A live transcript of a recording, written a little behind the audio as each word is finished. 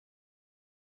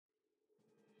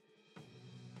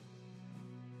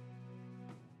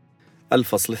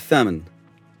الفصل الثامن: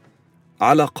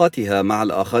 علاقاتها مع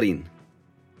الآخرين.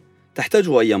 تحتاج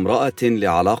أي امرأة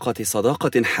لعلاقة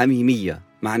صداقة حميمية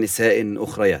مع نساء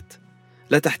أخريات.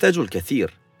 لا تحتاج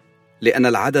الكثير، لأن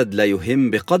العدد لا يهم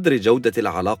بقدر جودة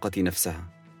العلاقة نفسها.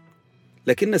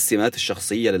 لكن السمات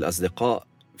الشخصية للأصدقاء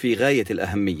في غاية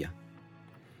الأهمية.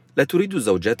 لا تريد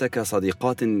زوجتك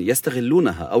صديقات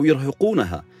يستغلونها أو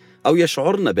يرهقونها أو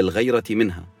يشعرن بالغيرة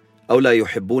منها أو لا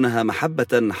يحبونها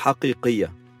محبة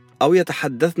حقيقية أو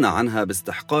يتحدثن عنها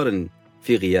باستحقار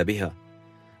في غيابها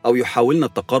أو يحاولن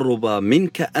التقرب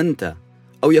منك أنت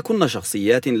أو يكن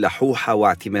شخصيات لحوحة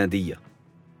واعتمادية.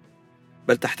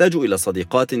 بل تحتاج إلى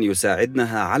صديقات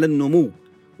يساعدنها على النمو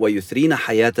ويثرين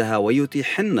حياتها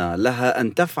ويتيحن لها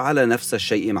أن تفعل نفس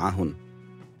الشيء معهن.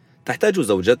 تحتاج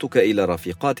زوجتك إلى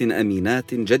رفيقات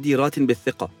أمينات جديرات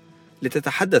بالثقة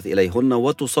لتتحدث إليهن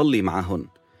وتصلي معهن،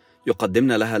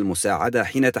 يقدمن لها المساعدة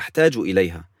حين تحتاج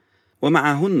إليها،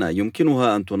 ومعهن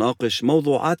يمكنها أن تناقش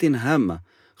موضوعات هامة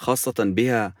خاصة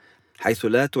بها، حيث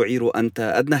لا تعير أنت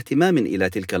أدنى اهتمام إلى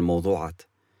تلك الموضوعات.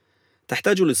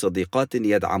 تحتاج لصديقات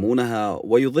يدعمونها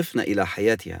ويضفن إلى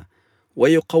حياتها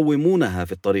ويقومونها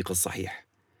في الطريق الصحيح،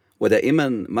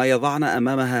 ودائما ما يضعن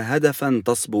أمامها هدفا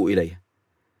تصبو إليه.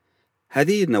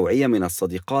 هذه النوعية من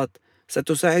الصديقات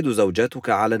ستساعد زوجاتك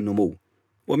على النمو،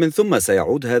 ومن ثم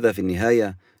سيعود هذا في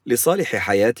النهاية لصالح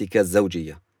حياتك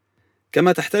الزوجية.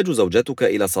 كما تحتاج زوجتك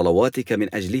إلى صلواتك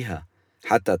من أجلها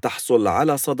حتى تحصل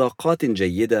على صداقات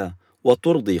جيدة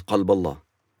وترضي قلب الله.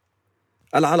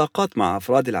 العلاقات مع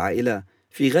أفراد العائلة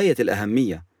في غاية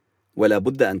الأهمية، ولا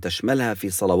بد أن تشملها في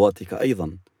صلواتك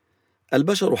أيضا.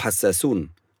 البشر حساسون،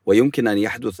 ويمكن أن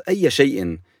يحدث أي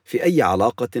شيء في أي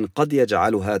علاقة قد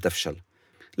يجعلها تفشل،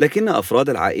 لكن أفراد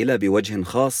العائلة بوجه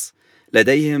خاص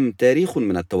لديهم تاريخ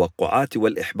من التوقعات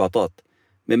والإحباطات،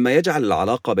 مما يجعل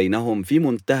العلاقة بينهم في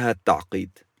منتهى التعقيد.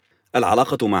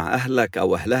 العلاقة مع أهلك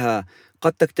أو أهلها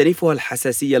قد تكتنفها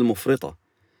الحساسية المفرطة.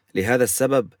 لهذا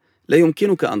السبب لا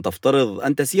يمكنك أن تفترض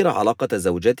أن تسير علاقة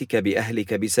زوجتك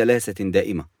بأهلك بسلاسة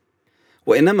دائمة،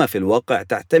 وإنما في الواقع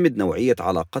تعتمد نوعية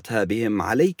علاقتها بهم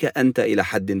عليك أنت إلى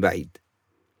حد بعيد.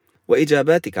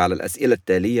 وإجاباتك على الأسئلة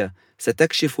التالية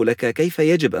ستكشف لك كيف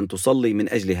يجب أن تصلي من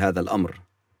أجل هذا الأمر.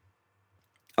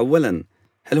 أولاً،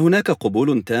 هل هناك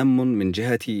قبول تام من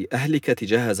جهة أهلك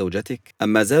تجاه زوجتك؟ أم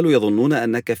ما زالوا يظنون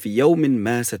أنك في يوم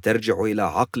ما سترجع إلى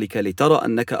عقلك لترى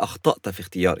أنك أخطأت في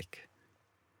اختيارك؟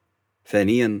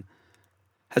 ثانياً،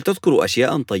 هل تذكر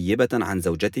أشياء طيبة عن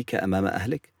زوجتك أمام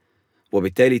أهلك،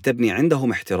 وبالتالي تبني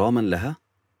عندهم احتراماً لها؟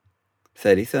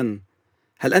 ثالثاً،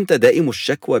 هل أنت دائم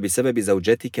الشكوى بسبب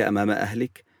زوجتك أمام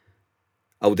أهلك،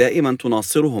 أو دائماً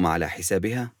تناصرهم على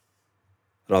حسابها؟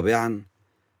 رابعاً،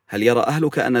 هل يرى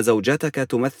أهلك أن زوجتك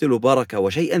تمثل بركة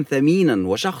وشيئاً ثميناً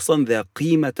وشخصاً ذا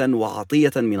قيمة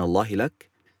وعطية من الله لك؟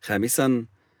 خامساً،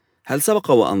 هل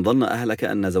سبق وأن ظن أهلك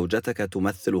أن زوجتك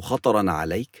تمثل خطراً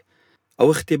عليك،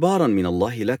 أو اختباراً من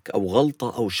الله لك، أو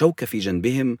غلطة أو شوكة في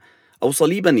جنبهم، أو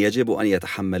صليباً يجب أن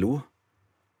يتحملوه؟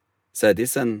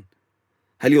 سادساً،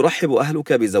 هل يرحب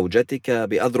أهلك بزوجتك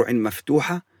بأذرع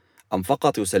مفتوحة، أم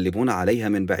فقط يسلمون عليها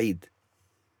من بعيد؟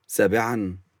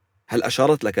 سابعاً، هل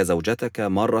أشارت لك زوجتك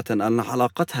مرة أن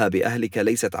علاقتها بأهلك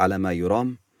ليست على ما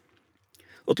يرام؟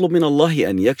 اطلب من الله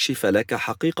أن يكشف لك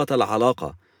حقيقة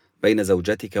العلاقة بين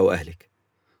زوجتك وأهلك،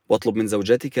 واطلب من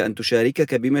زوجتك أن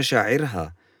تشاركك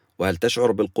بمشاعرها، وهل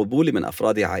تشعر بالقبول من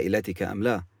أفراد عائلتك أم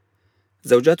لا؟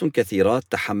 زوجات كثيرات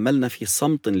تحملن في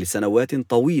صمت لسنوات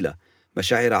طويلة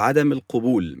مشاعر عدم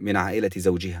القبول من عائلة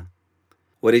زوجها،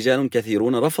 ورجال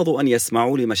كثيرون رفضوا أن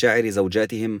يسمعوا لمشاعر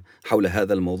زوجاتهم حول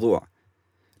هذا الموضوع،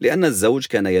 لأن الزوج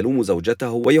كان يلوم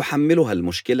زوجته ويحملها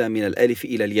المشكلة من الألف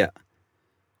إلى الياء.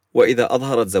 وإذا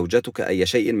أظهرت زوجتك أي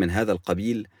شيء من هذا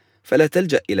القبيل فلا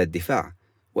تلجأ إلى الدفاع،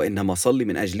 وإنما صل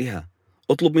من أجلها.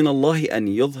 اطلب من الله أن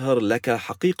يظهر لك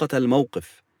حقيقة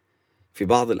الموقف. في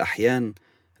بعض الأحيان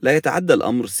لا يتعدى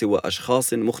الأمر سوى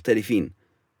أشخاص مختلفين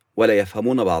ولا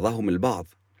يفهمون بعضهم البعض،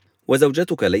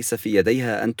 وزوجتك ليس في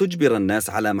يديها أن تجبر الناس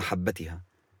على محبتها،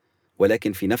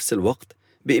 ولكن في نفس الوقت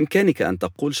بإمكانك أن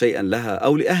تقول شيئا لها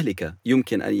أو لأهلك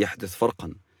يمكن أن يحدث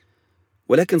فرقا.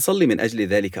 ولكن صل من أجل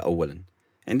ذلك أولا.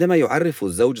 عندما يعرف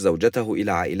الزوج زوجته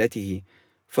إلى عائلته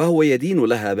فهو يدين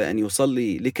لها بأن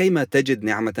يصلي لكيما تجد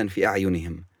نعمة في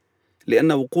أعينهم،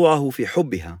 لأن وقوعه في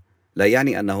حبها لا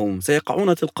يعني أنهم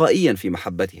سيقعون تلقائيا في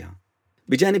محبتها.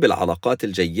 بجانب العلاقات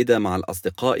الجيدة مع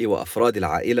الأصدقاء وأفراد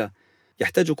العائلة،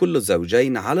 يحتاج كل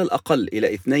الزوجين على الأقل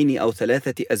إلى 2 أو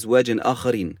 3 أزواج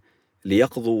آخرين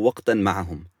ليقضوا وقتا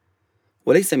معهم.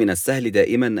 وليس من السهل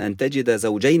دائما أن تجد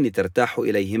زوجين ترتاح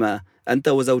إليهما أنت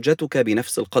وزوجتك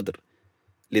بنفس القدر،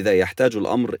 لذا يحتاج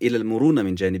الأمر إلى المرونة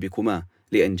من جانبكما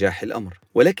لإنجاح الأمر.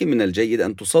 ولكن من الجيد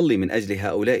أن تصلي من أجل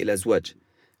هؤلاء الأزواج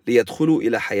ليدخلوا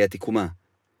إلى حياتكما.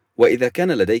 وإذا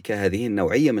كان لديك هذه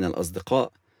النوعية من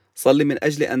الأصدقاء، صل من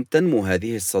أجل أن تنمو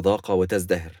هذه الصداقة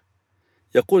وتزدهر.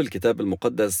 يقول الكتاب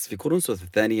المقدس في كورنثوس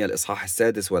الثانية الإصحاح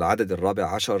 6 والعدد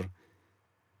 14: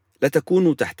 لا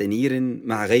تكونوا تحت نير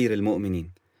مع غير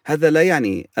المؤمنين. هذا لا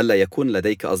يعني ألا يكون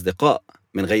لديك أصدقاء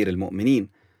من غير المؤمنين،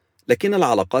 لكن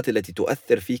العلاقات التي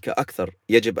تؤثر فيك أكثر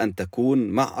يجب أن تكون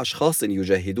مع أشخاص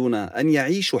يجاهدون أن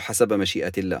يعيشوا حسب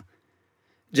مشيئة الله.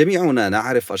 جميعنا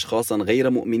نعرف أشخاصا غير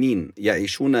مؤمنين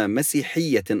يعيشون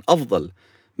مسيحية أفضل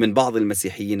من بعض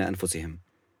المسيحيين أنفسهم،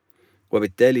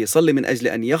 وبالتالي صل من أجل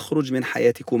أن يخرج من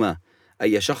حياتكما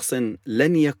أي شخص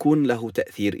لن يكون له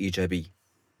تأثير إيجابي.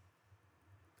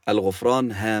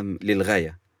 الغفران هام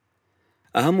للغاية.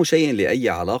 أهم شيء لأي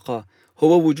علاقة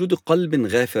هو وجود قلب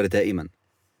غافر دائما.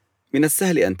 من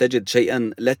السهل أن تجد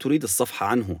شيئا لا تريد الصفح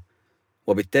عنه،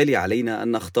 وبالتالي علينا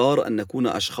أن نختار أن نكون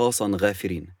أشخاصا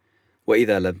غافرين.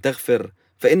 وإذا لم تغفر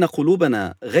فإن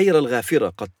قلوبنا غير الغافرة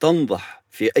قد تنضح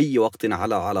في أي وقت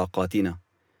على علاقاتنا.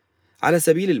 على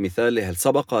سبيل المثال، هل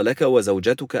سبق لك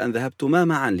وزوجتك أن ذهبتما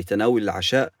معا لتناول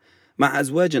العشاء مع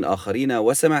أزواج آخرين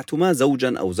وسمعتما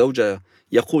زوجا أو زوجة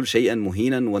يقول شيئا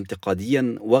مهينا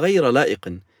وانتقاديا وغير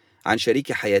لائق عن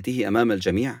شريك حياته أمام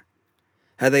الجميع؟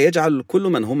 هذا يجعل كل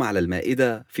من هم على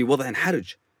المائدة في وضع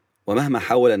حرج، ومهما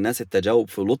حاول الناس التجاوب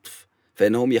في لطف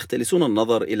فإنهم يختلسون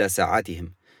النظر إلى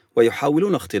ساعاتهم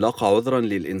ويحاولون اختلاق عذرا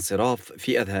للانصراف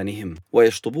في أذهانهم،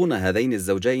 ويشطبون هذين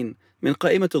الزوجين من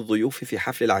قائمة الضيوف في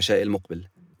حفل العشاء المقبل.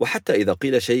 وحتى إذا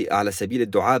قيل شيء على سبيل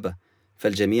الدعابة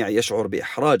فالجميع يشعر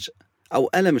بإحراج أو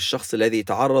ألم الشخص الذي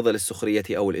تعرض للسخرية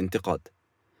أو الانتقاد.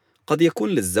 قد يكون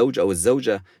للزوج أو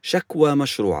الزوجة شكوى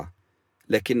مشروعة،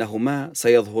 لكنهما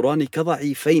سيظهران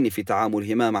كضعيفين في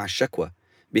تعاملهما مع الشكوى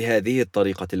بهذه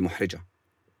الطريقة المحرجة.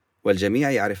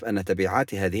 والجميع يعرف أن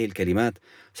تبعات هذه الكلمات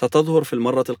ستظهر في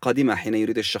المرة القادمة حين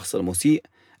يريد الشخص المسيء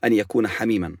أن يكون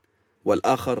حميما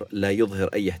والآخر لا يظهر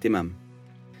أي اهتمام.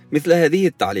 مثل هذه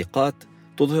التعليقات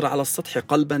تظهر على السطح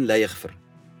قلبا لا يغفر،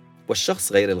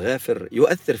 والشخص غير الغافر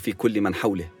يؤثر في كل من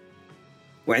حوله.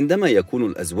 وعندما يكون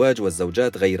الأزواج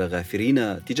والزوجات غير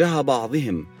غافرين تجاه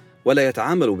بعضهم ولا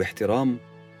يتعاملوا باحترام،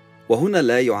 وهنا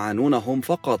لا يعانون هم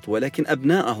فقط ولكن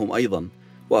أبناءهم أيضا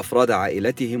وأفراد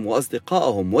عائلتهم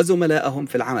وأصدقائهم وزملائهم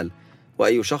في العمل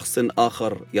وأي شخص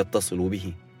آخر يتصل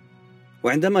به.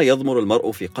 وعندما يضمر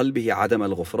المرء في قلبه عدم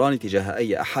الغفران تجاه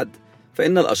أي أحد،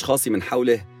 فإن الأشخاص من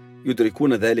حوله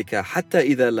يدركون ذلك حتى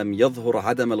إذا لم يظهر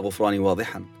عدم الغفران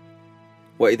واضحا.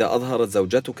 وإذا أظهرت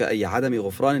زوجتك أي عدم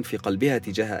غفران في قلبها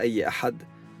تجاه أي أحد،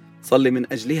 صل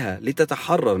من أجلها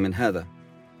لتتحرر من هذا،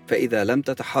 فإذا لم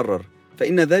تتحرر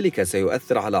فإن ذلك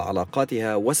سيؤثر على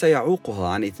علاقاتها وسيعوقها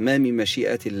عن إتمام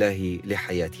مشيئة الله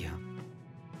لحياتها.